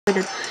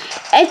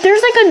If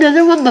there's like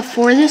another one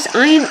before this,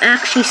 I am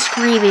actually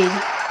screaming.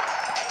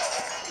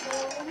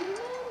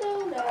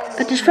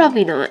 But there's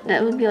probably not.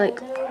 That would be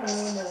like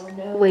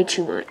way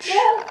too much.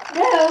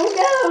 No.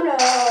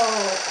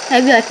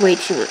 That'd be like way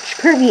too much.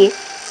 Kirby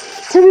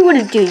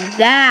wouldn't do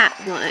that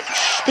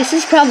much. This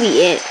is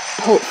probably it.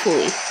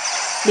 Hopefully.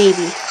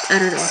 Maybe. I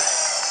don't know.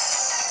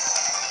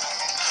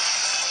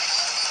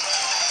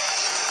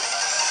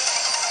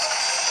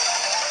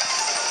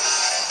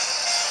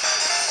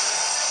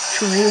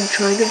 I'm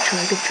trying.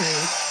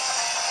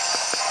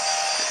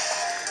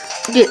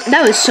 Dude,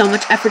 that was so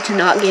much effort to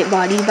not get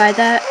bodied by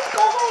that.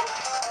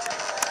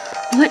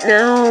 What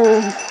now?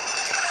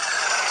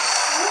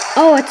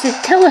 Oh, it's a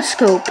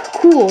telescope.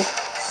 Cool.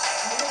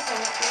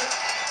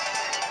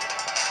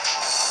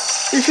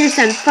 This is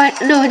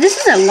no, this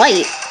is a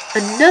light.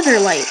 Another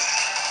light.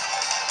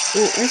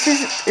 This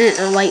isn't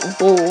a light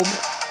bulb.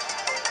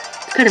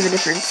 It's kind of a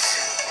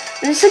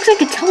difference. And this looks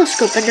like a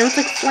telescope, but now it's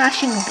like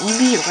flashing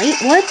BB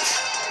light. What?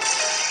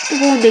 It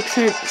won't make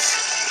sense.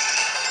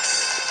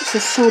 This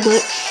is so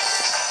much.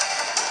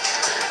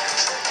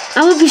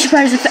 I wouldn't be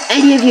surprised if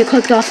any of you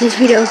clicked off this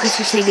video because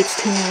you're saying it's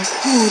too long.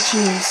 Oh,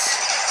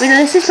 jeez. Wait, no,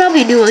 this is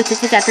probably a new one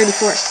since it's at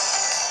 34.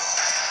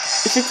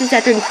 Since it's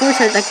at 34,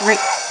 so it's like right.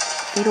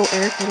 Fatal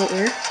error.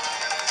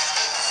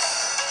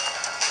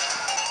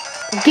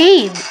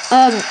 Game.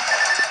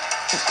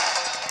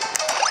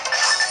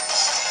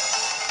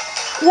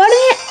 Why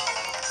did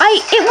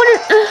it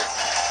wouldn't,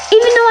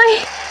 even though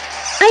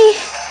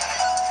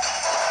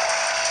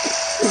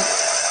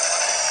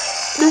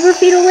no more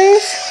fatal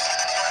errors?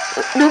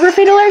 No more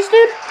fatal errors,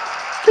 dude?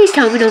 Please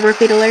tell me no more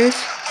fatal errors.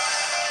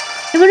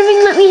 It wouldn't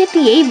even let me hit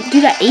the A,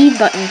 do that A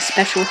button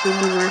special thing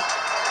anymore.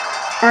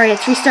 Alright,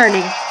 it's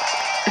restarting.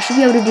 I should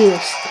be able to do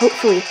this.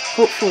 Hopefully.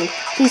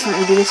 Please let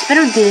me do this. If I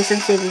don't do this, I'm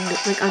saving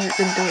it. Like, I'm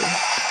done.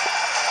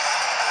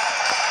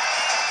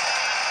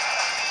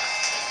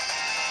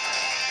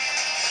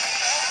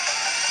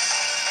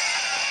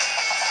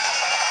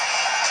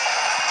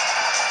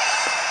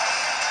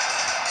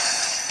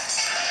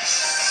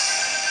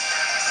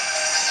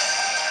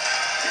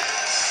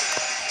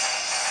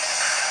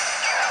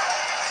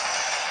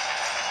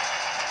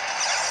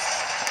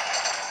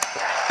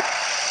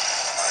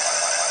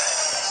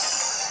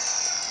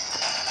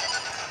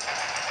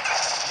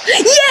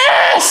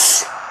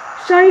 Yes!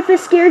 Sorry if I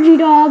scared you,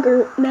 dog,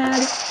 or mad. I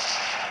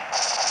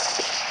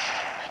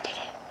did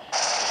it.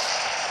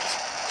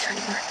 Sorry,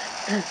 more.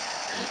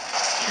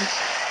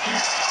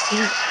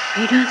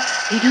 Are you done?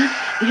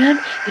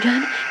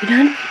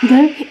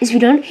 Is we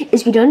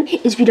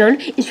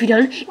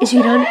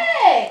done?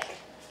 Heck?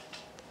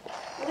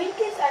 Link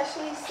is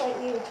actually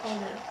slightly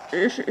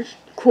retarded.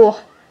 Cool.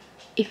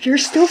 If you're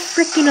still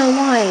freaking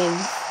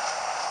alive.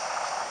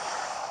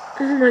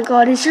 Oh my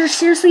god, is there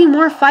seriously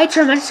more fights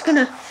or am I just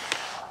gonna...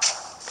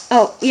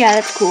 Oh, yeah,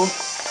 that's cool.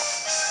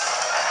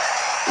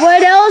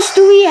 What else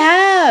do we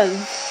have?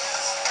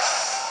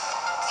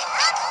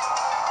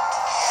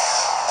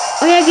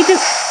 Oh yeah, get them...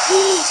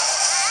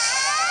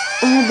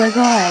 Oh my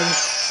god.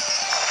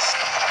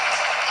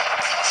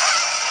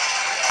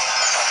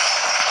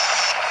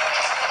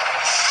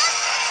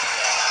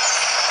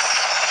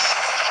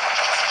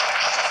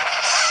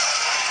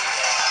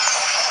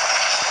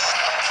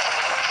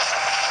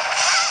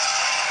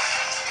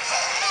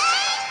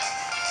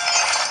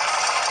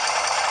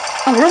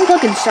 Oh, we're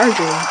unplugging Sergeant.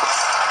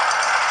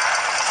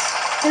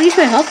 At least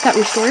my health got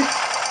restored.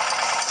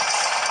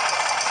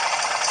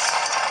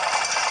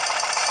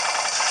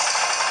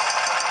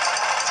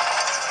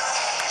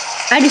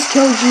 I just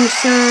killed you,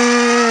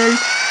 son.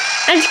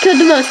 I just killed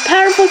the most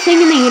powerful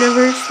thing in the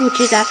universe, which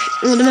is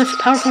actually, well, the most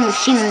powerful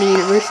machine in the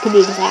universe, to be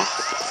exact.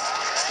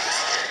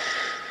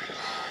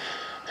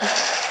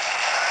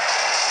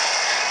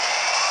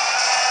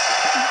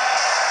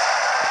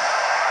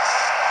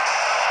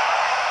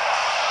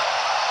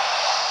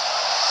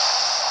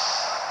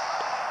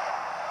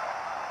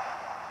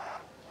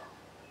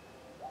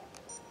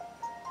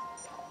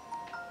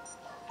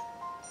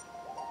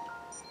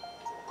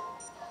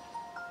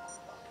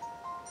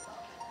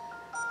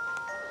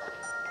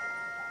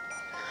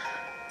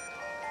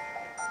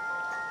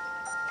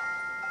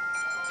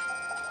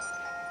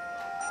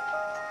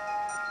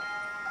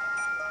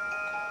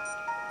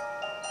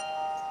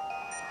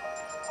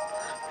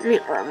 My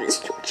arm is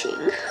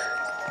twitching.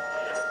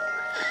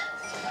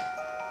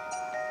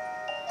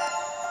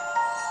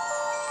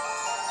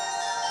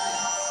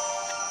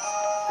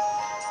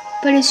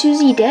 But is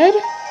Susie dead?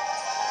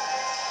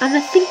 I'm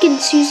thinking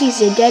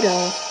Susie's a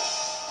deado.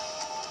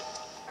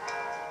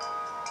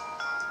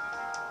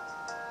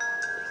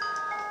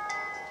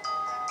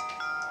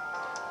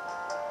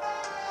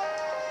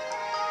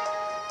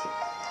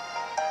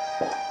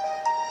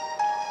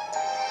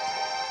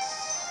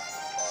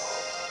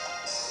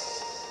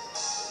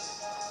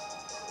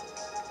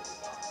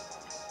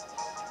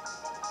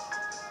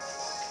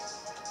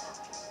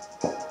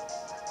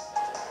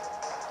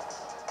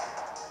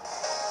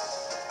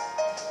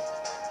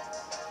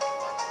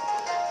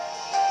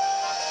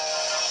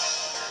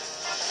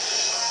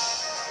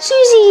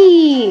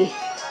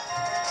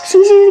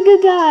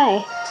 good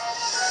guy.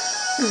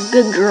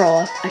 Good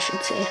girl, I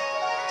should say.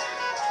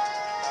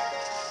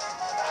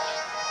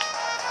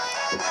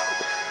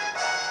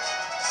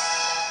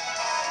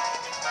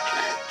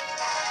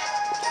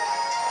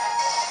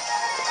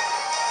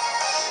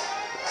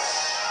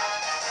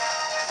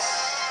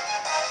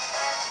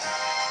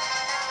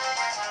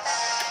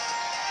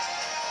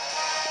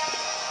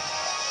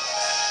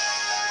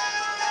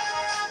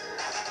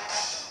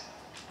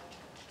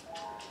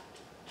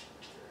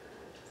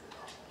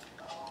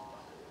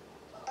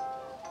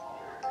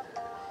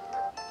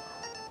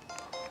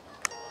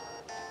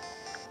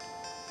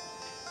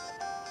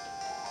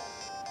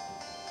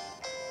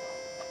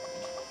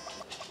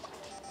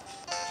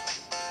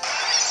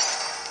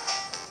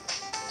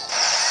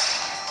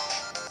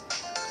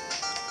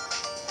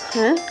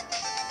 Huh?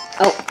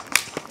 Oh.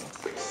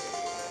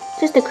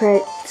 Just the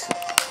credits.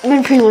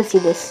 I'm sure you want to see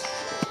this.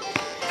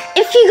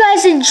 If you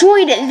guys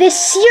enjoyed this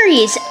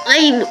series,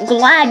 I'm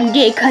glad you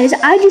did, because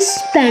I just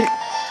spent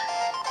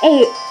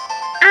an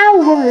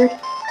hour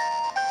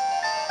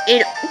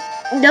and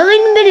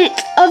 9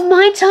 minutes of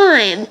my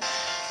time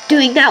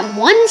doing that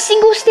one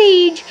single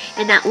stage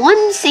and that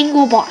one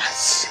single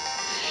boss.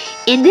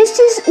 And this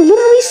is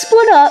literally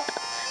split up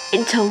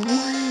into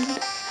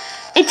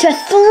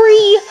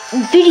 3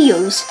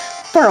 videos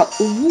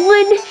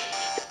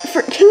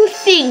for 2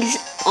 things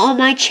on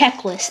my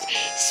checklist,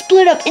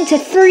 split up into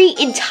 3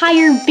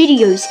 entire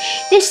videos.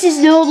 This is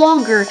no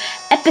longer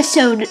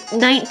episode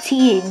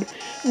 19.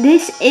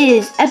 This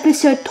is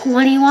episode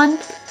 21.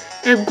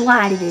 I'm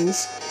glad it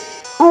is.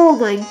 Oh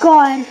my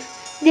god,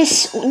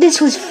 this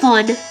was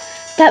fun.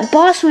 That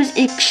boss was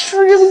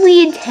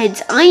extremely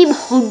intense. I am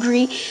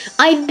hungry.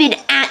 I've been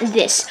at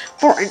this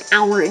for an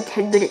hour and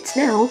 10 minutes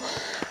now.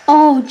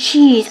 Oh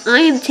jeez, I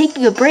am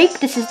taking a break.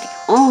 This is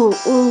oh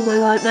my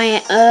god,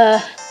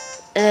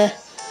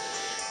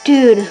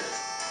 dude.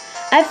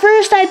 At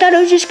first I thought it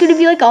was just gonna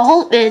be like a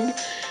Hulkman,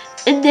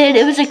 and then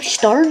it was like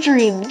Star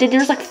Dream. Then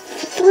there's like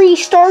 3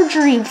 Star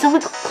Dreams. I'm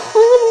like,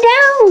 calm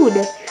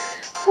down.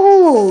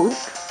 Oh,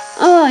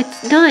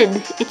 it's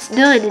done. It's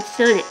done. It's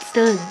done. It's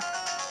done.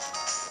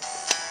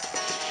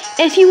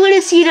 If you want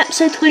to see an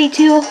episode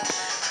 22,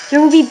 there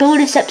will be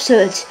bonus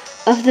episodes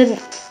of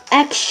the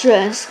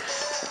extras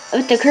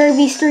with the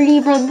Kirby's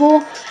 3D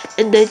Rumble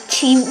and the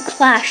Team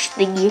Clash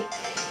thingy.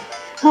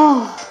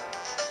 Oh,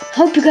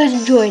 hope you guys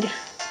enjoyed.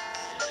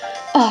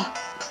 Oh,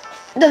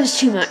 that was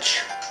too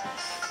much.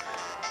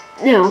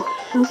 Now,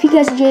 hope you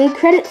guys enjoyed the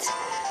credits.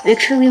 Make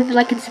sure to leave a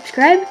like and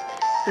subscribe,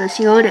 and I'll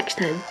see you all next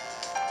time.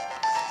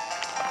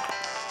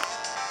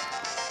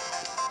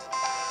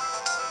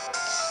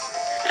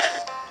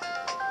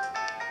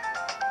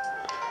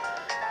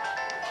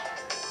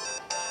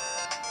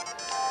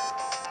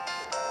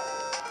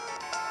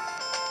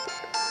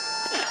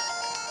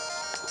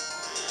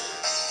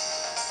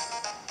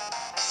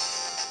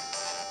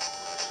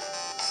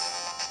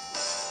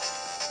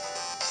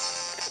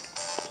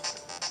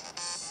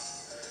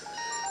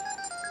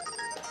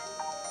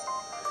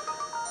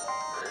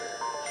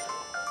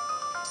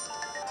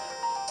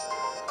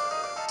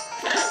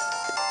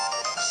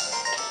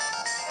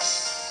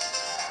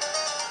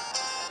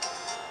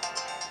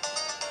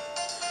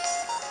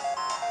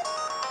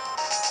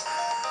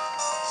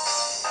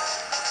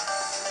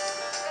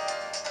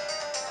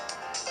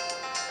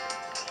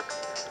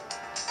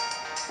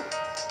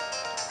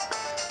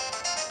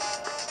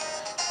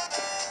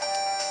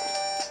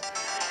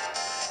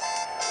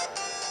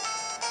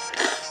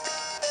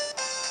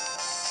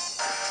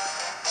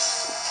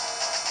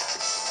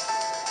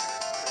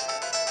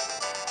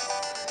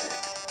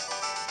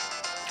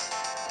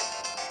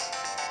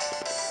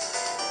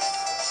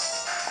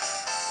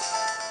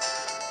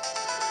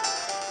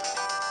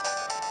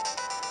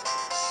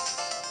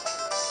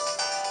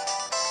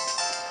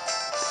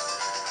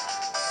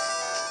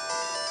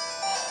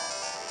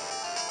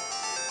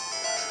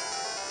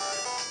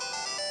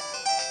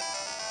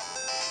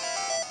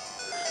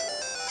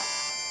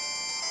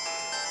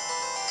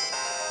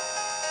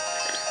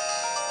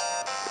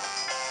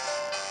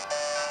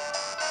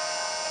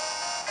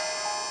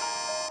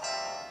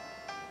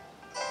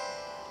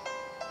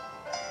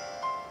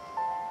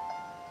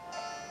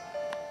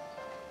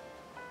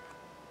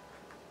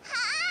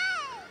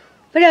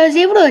 But I was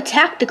able to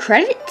attack the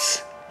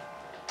credits?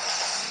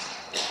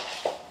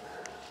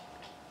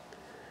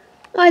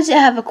 Why does it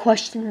have a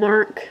question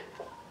mark?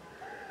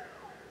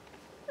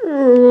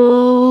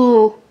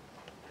 Oh,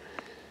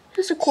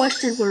 there's a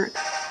question mark.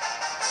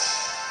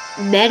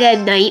 Meta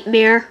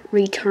Nightmare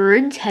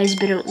Returns has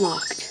been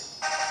unlocked.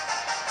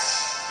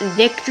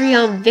 Victory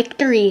on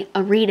Victory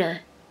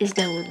Arena is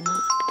now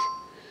unlocked.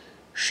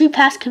 Street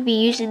Pass can be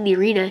used in the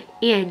arena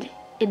and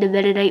in the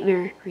Meta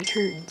Nightmare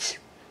Returns.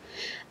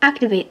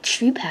 Activate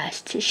Street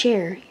Pass to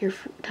share your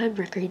time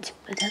records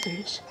with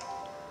others.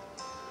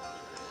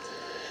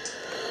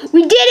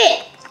 We did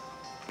it!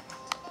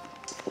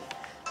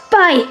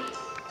 Bye!